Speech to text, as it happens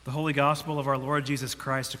The Holy Gospel of our Lord Jesus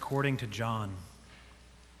Christ according to John.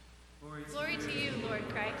 Glory to you, Lord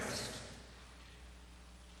Christ.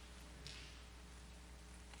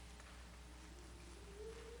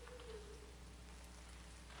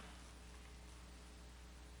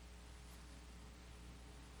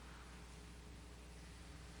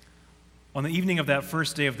 On the evening of that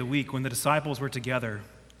first day of the week, when the disciples were together,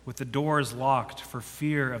 with the doors locked for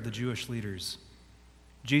fear of the Jewish leaders,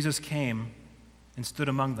 Jesus came and stood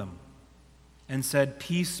among them and said,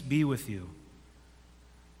 "Peace be with you."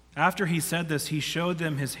 After he said this, he showed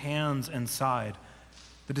them his hands and side.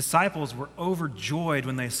 The disciples were overjoyed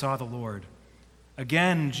when they saw the Lord.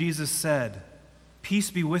 Again, Jesus said,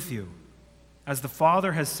 "Peace be with you. As the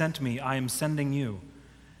Father has sent me, I am sending you."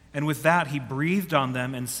 And with that, he breathed on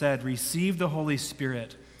them and said, "Receive the Holy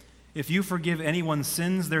Spirit. If you forgive anyone's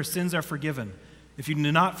sins, their sins are forgiven. If you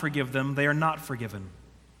do not forgive them, they are not forgiven."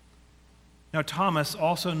 Now Thomas,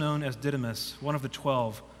 also known as Didymus, one of the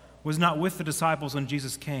 12, was not with the disciples when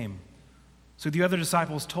Jesus came. So the other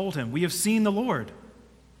disciples told him, "We have seen the Lord."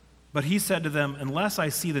 But he said to them, "Unless I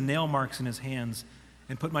see the nail marks in his hands,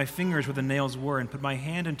 and put my fingers where the nails were, and put my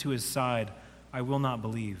hand into his side, I will not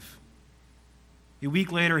believe." A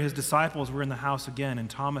week later, his disciples were in the house again, and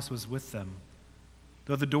Thomas was with them.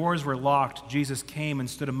 Though the doors were locked, Jesus came and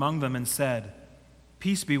stood among them and said,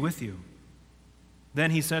 "Peace be with you."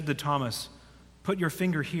 Then he said to Thomas, "Put your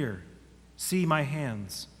finger here. See my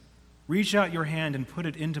hands. Reach out your hand and put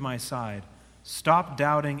it into my side. Stop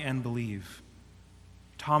doubting and believe."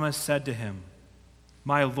 Thomas said to him,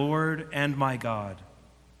 "My Lord and my God."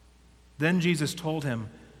 Then Jesus told him,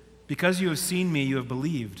 "Because you have seen me, you have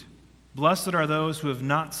believed. Blessed are those who have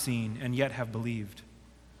not seen and yet have believed."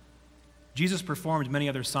 Jesus performed many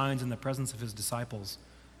other signs in the presence of his disciples,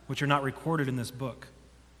 which are not recorded in this book.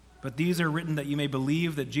 But these are written that you may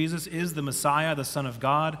believe that Jesus is the Messiah, the Son of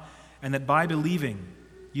God, and that by believing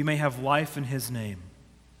you may have life in his name.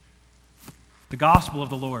 The Gospel of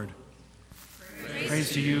the Lord.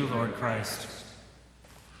 Praise to you, Lord Christ.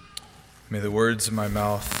 May the words of my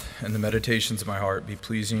mouth and the meditations of my heart be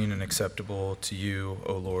pleasing and acceptable to you,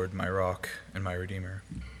 O Lord, my rock and my redeemer.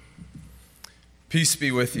 Peace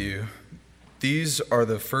be with you. These are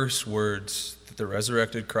the first words that the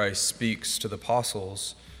resurrected Christ speaks to the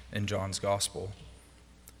apostles in John's Gospel.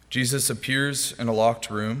 Jesus appears in a locked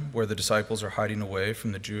room where the disciples are hiding away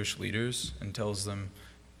from the Jewish leaders and tells them,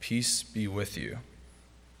 "Peace be with you."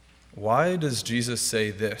 Why does Jesus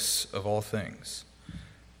say this of all things?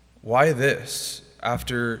 Why this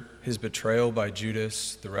after his betrayal by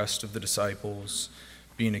Judas, the rest of the disciples,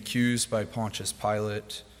 being accused by Pontius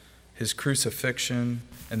Pilate, his crucifixion,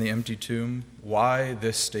 and the empty tomb? Why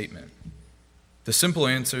this statement? The simple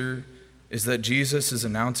answer is that Jesus is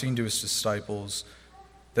announcing to his disciples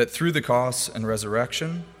that through the cross and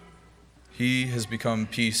resurrection, he has become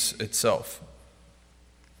peace itself.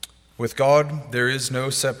 With God, there is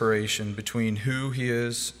no separation between who he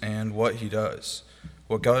is and what he does.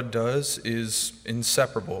 What God does is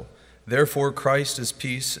inseparable. Therefore, Christ is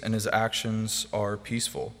peace and his actions are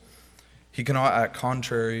peaceful. He cannot act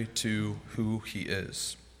contrary to who he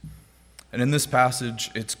is. And in this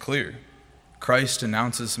passage, it's clear. Christ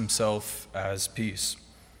announces himself as peace.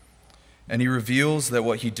 And he reveals that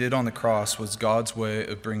what he did on the cross was God's way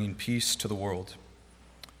of bringing peace to the world.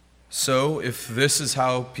 So, if this is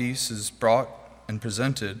how peace is brought and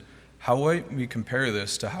presented, how might we compare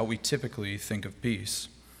this to how we typically think of peace?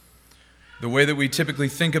 The way that we typically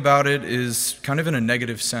think about it is kind of in a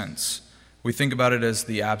negative sense. We think about it as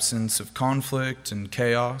the absence of conflict and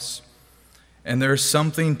chaos. And there's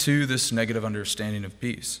something to this negative understanding of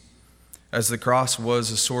peace, as the cross was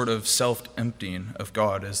a sort of self-emptying of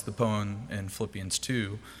God, as the poem in Philippians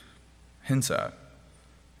 2 hints at.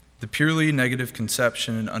 The purely negative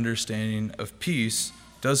conception and understanding of peace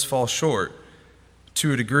does fall short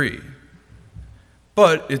to a degree.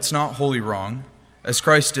 But it's not wholly wrong, as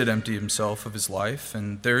Christ did empty himself of his life,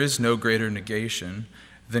 and there is no greater negation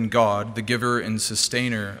than God, the giver and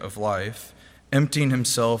sustainer of life, emptying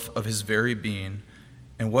himself of his very being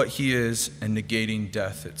and what he is and negating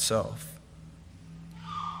death itself.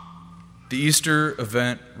 The Easter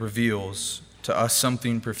event reveals to us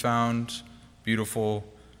something profound, beautiful,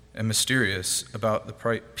 and mysterious about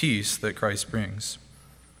the peace that Christ brings.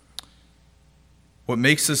 What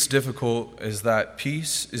makes this difficult is that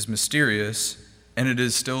peace is mysterious, and it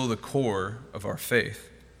is still the core of our faith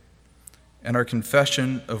and our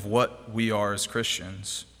confession of what we are as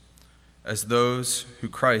Christians, as those who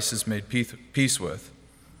Christ has made peace with.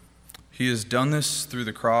 He has done this through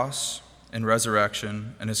the cross and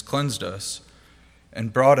resurrection and has cleansed us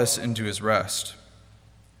and brought us into his rest.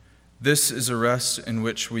 This is a rest in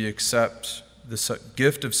which we accept the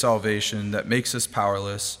gift of salvation that makes us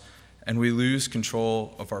powerless, and we lose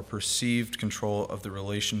control of our perceived control of the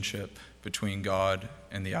relationship between God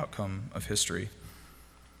and the outcome of history.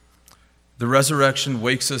 The resurrection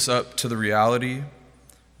wakes us up to the reality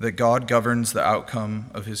that God governs the outcome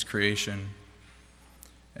of his creation.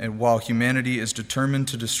 And while humanity is determined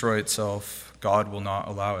to destroy itself, God will not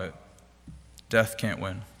allow it. Death can't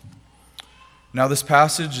win. Now, this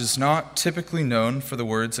passage is not typically known for the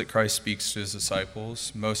words that Christ speaks to his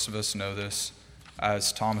disciples. Most of us know this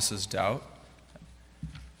as Thomas's doubt.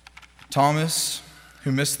 Thomas,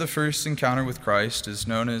 who missed the first encounter with Christ, is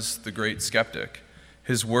known as the great skeptic.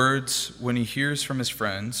 His words, when he hears from his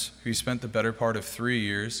friends, who spent the better part of 3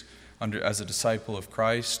 years as a disciple of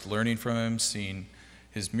Christ, learning from him, seeing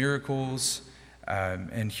his miracles,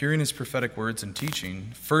 and hearing his prophetic words and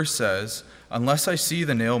teaching, first says, "Unless I see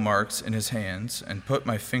the nail marks in his hands and put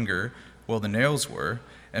my finger where the nails were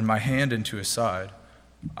and my hand into his side,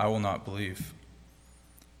 I will not believe."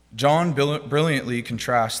 John brilliantly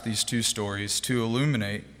contrasts these two stories to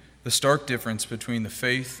illuminate the stark difference between the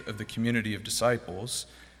faith of the community of disciples,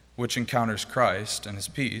 which encounters Christ and his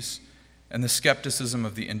peace, and the skepticism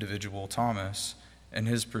of the individual Thomas and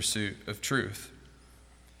his pursuit of truth.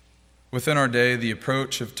 Within our day, the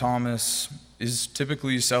approach of Thomas is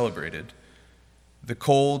typically celebrated. The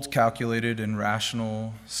cold, calculated, and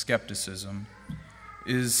rational skepticism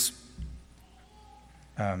is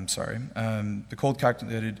the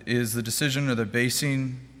decision or the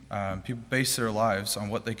basing. People base their lives on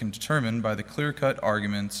what they can determine by the clear-cut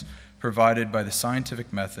arguments provided by the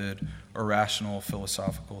scientific method or rational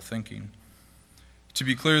philosophical thinking. To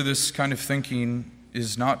be clear, this kind of thinking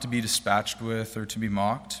is not to be dispatched with or to be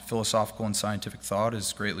mocked. Philosophical and scientific thought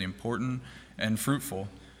is greatly important and fruitful,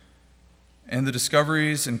 and the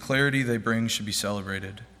discoveries and clarity they bring should be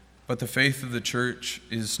celebrated. But the faith of the church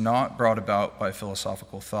is not brought about by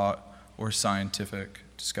philosophical thought or scientific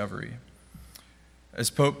discovery. As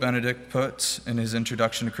Pope Benedict puts in his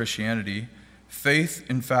introduction to Christianity, faith,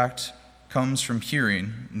 in fact, comes from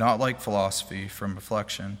hearing, not like philosophy, from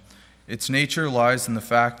reflection. Its nature lies in the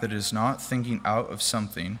fact that it is not thinking out of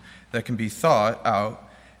something that can be thought out,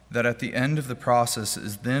 that at the end of the process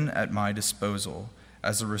is then at my disposal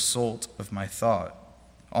as a result of my thought.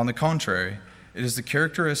 On the contrary, it is the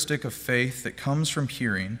characteristic of faith that comes from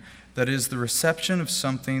hearing, that is the reception of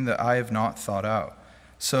something that I have not thought out,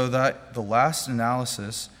 so that the last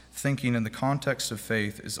analysis, thinking in the context of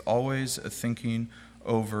faith, is always a thinking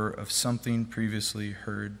over of something previously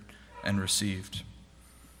heard and received.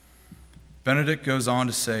 Benedict goes on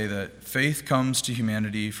to say that faith comes to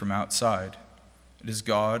humanity from outside. It is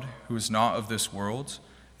God, who is not of this world,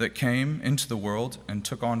 that came into the world and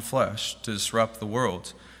took on flesh to disrupt the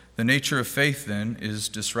world. The nature of faith, then, is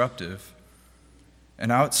disruptive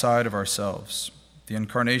and outside of ourselves. The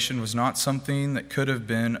incarnation was not something that could have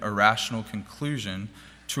been a rational conclusion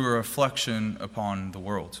to a reflection upon the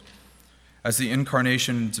world, as the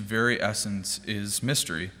incarnation's very essence is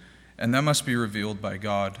mystery, and that must be revealed by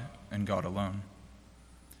God and God alone.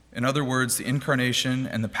 In other words, the incarnation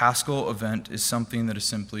and the Paschal event is something that is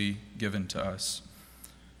simply given to us.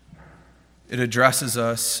 It addresses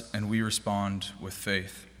us, and we respond with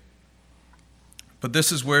faith. But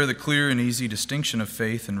this is where the clear and easy distinction of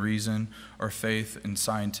faith and reason, or faith and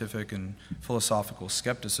scientific and philosophical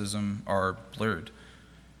skepticism, are blurred.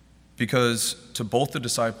 Because to both the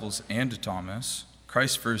disciples and to Thomas,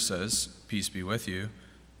 Christ first says, "Peace be with you,"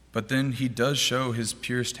 but then he does show his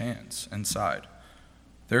pierced hands and side.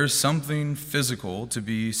 There is something physical to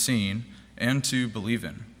be seen and to believe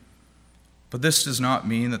in. But this does not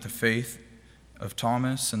mean that the faith of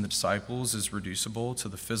Thomas and the disciples is reducible to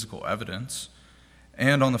the physical evidence.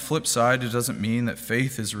 And on the flip side, it doesn't mean that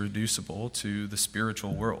faith is reducible to the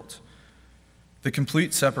spiritual world. The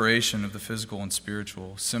complete separation of the physical and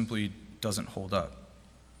spiritual simply doesn't hold up.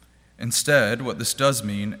 Instead, what this does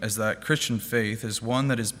mean is that Christian faith is one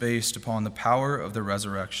that is based upon the power of the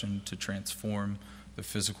resurrection to transform the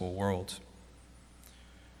physical world.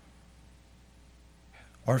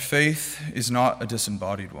 Our faith is not a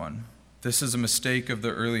disembodied one. This is a mistake of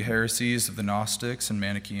the early heresies of the Gnostics and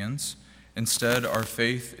Manichaeans. Instead, our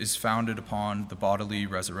faith is founded upon the bodily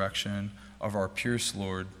resurrection of our pierced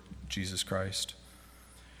Lord, Jesus Christ.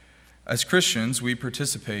 As Christians, we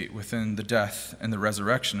participate within the death and the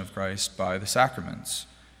resurrection of Christ by the sacraments.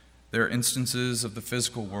 There are instances of the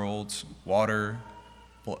physical world, water,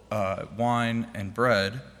 wine, and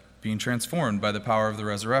bread, being transformed by the power of the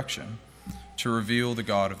resurrection to reveal the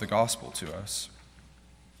God of the gospel to us.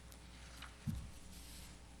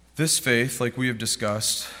 This faith, like we have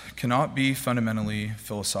discussed, cannot be fundamentally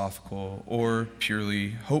philosophical or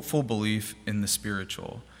purely hopeful belief in the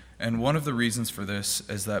spiritual. And one of the reasons for this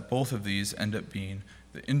is that both of these end up being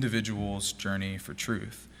the individual's journey for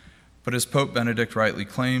truth. But as Pope Benedict rightly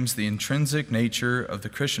claims, the intrinsic nature of the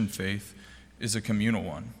Christian faith is a communal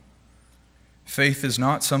one. Faith is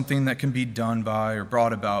not something that can be done by or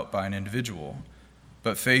brought about by an individual,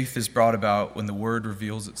 but faith is brought about when the Word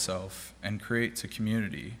reveals itself and creates a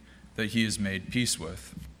community that he has made peace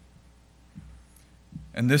with.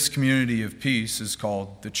 And this community of peace is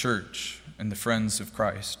called the Church and the Friends of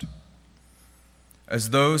Christ. As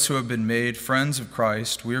those who have been made friends of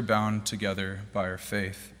Christ, we are bound together by our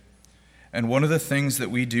faith. And one of the things that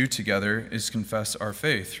we do together is confess our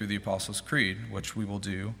faith through the Apostles' Creed, which we will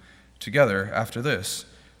do together after this.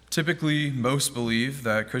 Typically, most believe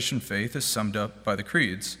that Christian faith is summed up by the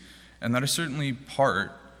creeds, and that is certainly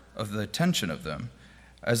part of the tension of them,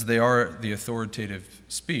 as they are the authoritative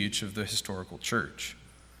speech of the historical church.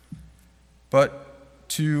 But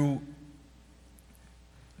to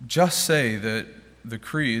just say that the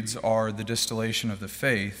creeds are the distillation of the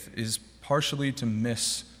faith is partially to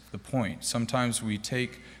miss the point. Sometimes we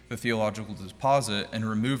take the theological deposit and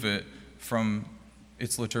remove it from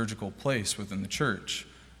its liturgical place within the church.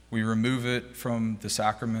 We remove it from the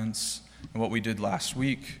sacraments and what we did last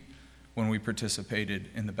week when we participated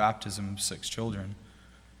in the baptism of 6 children.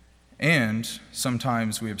 And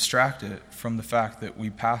sometimes we abstract it from the fact that we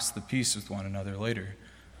pass the peace with one another later.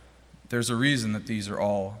 There's a reason that these are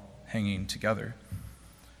all hanging together.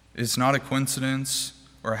 It's not a coincidence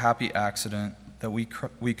or a happy accident that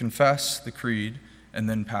we confess the creed and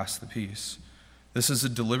then pass the peace. This is a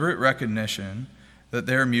deliberate recognition that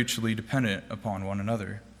they are mutually dependent upon one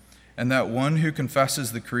another, and that one who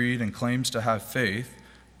confesses the creed and claims to have faith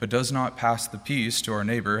but does not pass the peace to our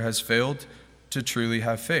neighbor has failed to truly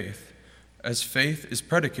have faith, as faith is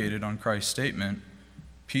predicated on Christ's statement,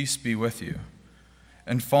 "Peace be with you."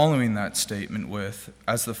 And following that statement with,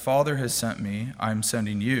 "As the Father has sent me, I am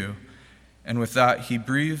sending you." And with that, he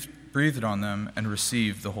breathed on them and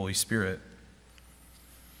received the Holy Spirit.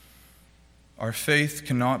 Our faith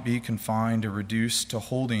cannot be confined or reduced to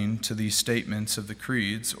holding to these statements of the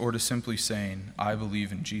creeds or to simply saying, "I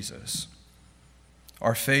believe in Jesus."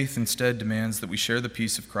 Our faith instead demands that we share the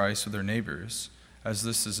peace of Christ with our neighbors, as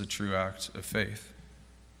this is a true act of faith.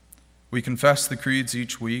 We confess the creeds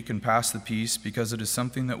each week and pass the peace because it is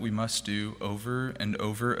something that we must do over and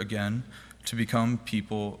over again to become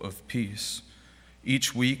people of peace.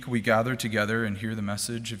 Each week we gather together and hear the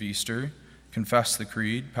message of Easter, confess the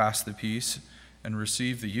creed, pass the peace, and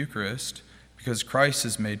receive the Eucharist because Christ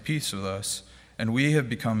has made peace with us and we have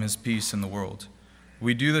become his peace in the world.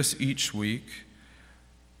 We do this each week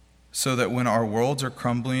so that when our worlds are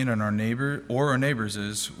crumbling and our neighbors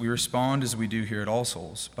is, we respond as we do here at All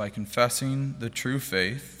Souls by confessing the true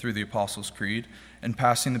faith through the Apostles' Creed and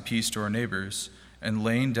passing the peace to our neighbors and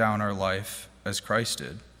laying down our life as Christ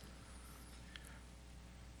did.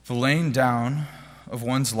 The laying down of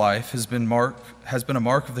one's life has been a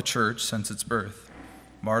mark of the church since its birth.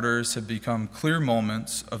 Martyrs have become clear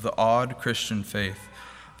moments of the odd Christian faith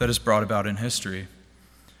that is brought about in history.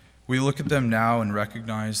 We look at them now and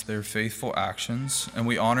recognize their faithful actions, and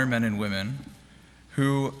we honor men and women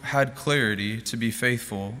who had clarity to be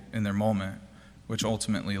faithful in their moment, which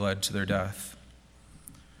ultimately led to their death.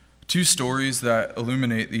 2 stories that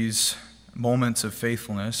illuminate these moments of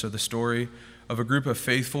faithfulness are the story of a group of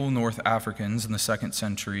faithful North Africans in the 2nd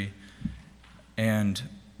century and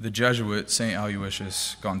the Jesuit St.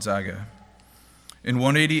 Aloysius Gonzaga. In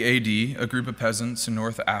 180 AD, a group of peasants in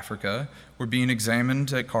North Africa were being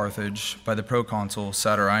examined at Carthage by the proconsul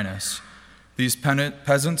Saturninus. These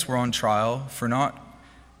peasants were on trial for not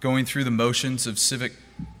going through the motions of civic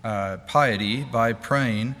piety by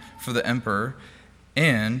praying for the emperor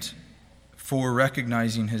and for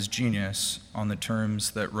recognizing his genius on the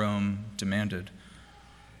terms that Rome demanded.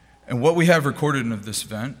 And what we have recorded of this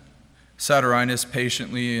event, Saturninus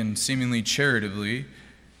patiently and seemingly charitably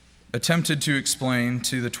attempted to explain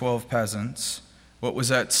to the 12 peasants what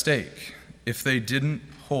was at stake if they didn't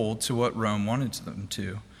hold to what Rome wanted them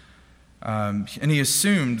to. And he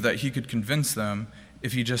assumed that he could convince them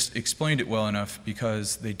if he just explained it well enough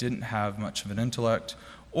because they didn't have much of an intellect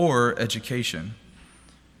or education.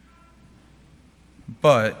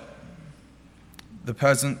 But the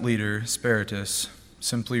peasant leader, Spiritus,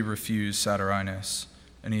 simply refused Saturninus,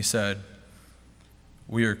 and he said,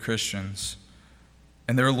 "We are Christians."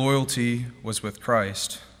 And their loyalty was with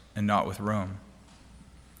Christ and not with Rome.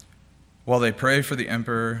 While they pray for the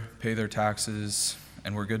emperor, pay their taxes,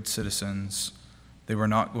 and were good citizens, they were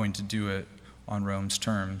not going to do it on Rome's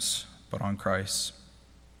terms, but on Christ's.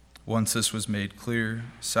 Once this was made clear,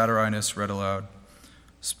 Saturninus read aloud,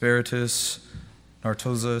 Spiritus,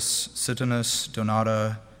 Nartosus, Sitanus,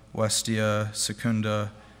 Donata, Westia,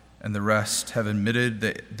 Secunda, and the rest have admitted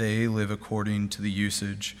that they live according to the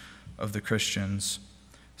usage of the Christians,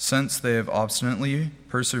 since they have obstinately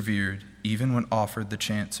persevered, even when offered the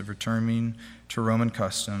chance of returning to Roman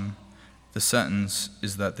custom. The sentence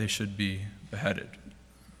is that they should be beheaded.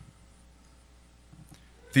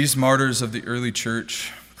 These martyrs of the early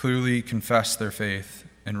church clearly confessed their faith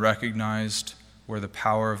and recognized where the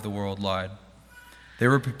power of the world lied. They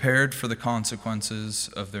were prepared for the consequences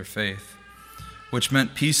of their faith, which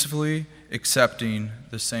meant peacefully accepting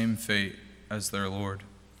the same fate as their Lord,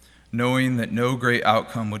 knowing that no great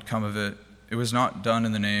outcome would come of it. It was not done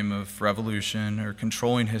in the name of revolution or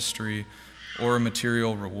controlling history or a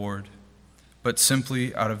material reward, but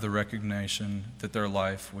simply out of the recognition that their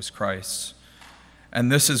life was Christ's. And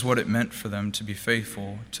this is what it meant for them to be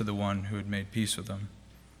faithful to the one who had made peace with them.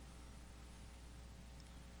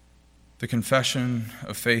 The confession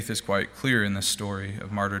of faith is quite clear in this story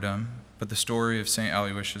of martyrdom, but the story of St.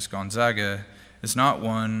 Aloysius Gonzaga is not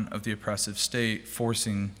one of the oppressive state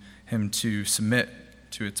forcing him to submit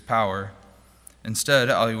to its power. Instead,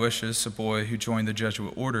 Aloysius, a boy who joined the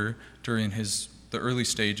Jesuit order during the early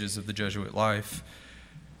stages of the Jesuit life,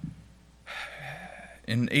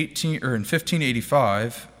 in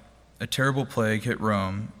 1585, a terrible plague hit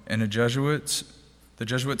Rome, and the Jesuits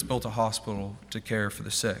built a hospital to care for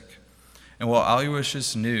the sick. And while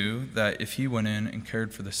Aloysius knew that if he went in and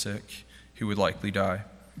cared for the sick, he would likely die,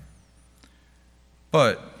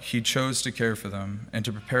 but he chose to care for them and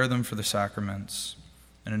to prepare them for the sacraments.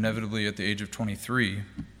 And inevitably, at the age of 23,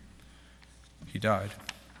 he died.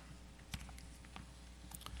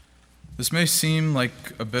 This may seem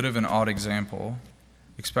like a bit of an odd example,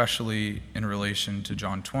 especially in relation to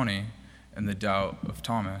John 20 and the doubt of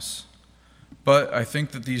Thomas. But I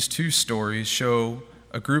think that these two stories show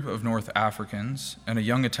a group of North Africans and a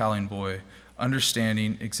young Italian boy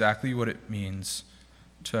understanding exactly what it means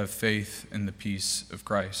to have faith in the peace of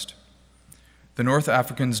Christ. The North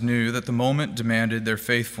Africans knew that the moment demanded their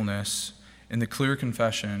faithfulness in the clear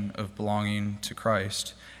confession of belonging to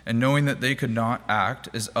Christ, and knowing that they could not act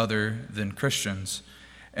as other than Christians.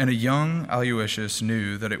 And a young Aloysius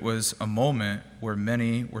knew that it was a moment where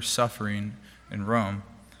many were suffering in Rome,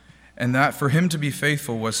 and that for him to be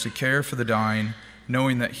faithful was to care for the dying,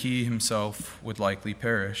 knowing that he himself would likely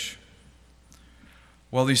perish.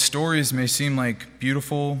 While these stories may seem like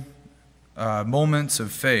beautiful moments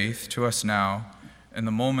of faith to us now, in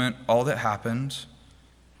the moment all that happened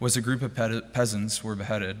was a group of peasants were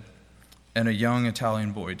beheaded, and a young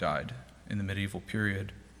Italian boy died in the medieval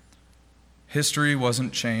period. History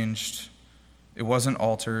wasn't changed, it wasn't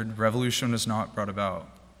altered, revolution was not brought about,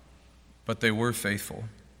 but they were faithful.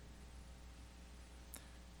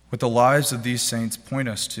 What the lives of these saints point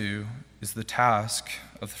us to is the task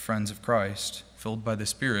of the friends of Christ, filled by the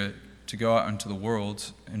Spirit, to go out into the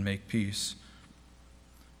world and make peace.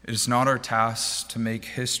 It is not our task to make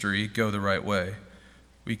history go the right way.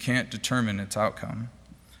 We can't determine its outcome,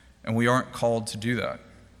 and we aren't called to do that.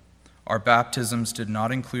 Our baptisms did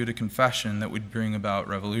not include a confession that would bring about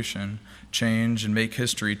revolution, change, and make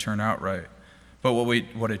history turn out right. But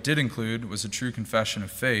what it did include was a true confession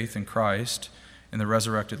of faith in Christ, in the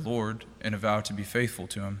resurrected Lord, and a vow to be faithful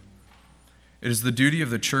to him. It is the duty of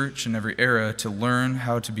the church in every era to learn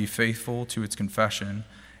how to be faithful to its confession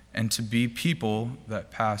and to be people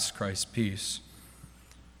that pass Christ's peace.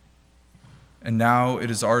 And now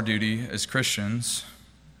it is our duty as Christians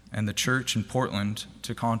and the church in Portland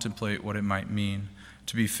to contemplate what it might mean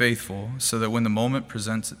to be faithful, so that when the moment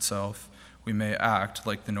presents itself, we may act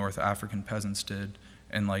like the North African peasants did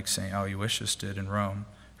and like St. Aloysius did in Rome,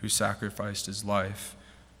 who sacrificed his life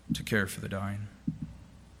to care for the dying.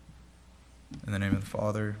 In the name of the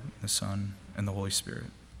Father, the Son, and the Holy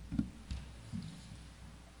Spirit.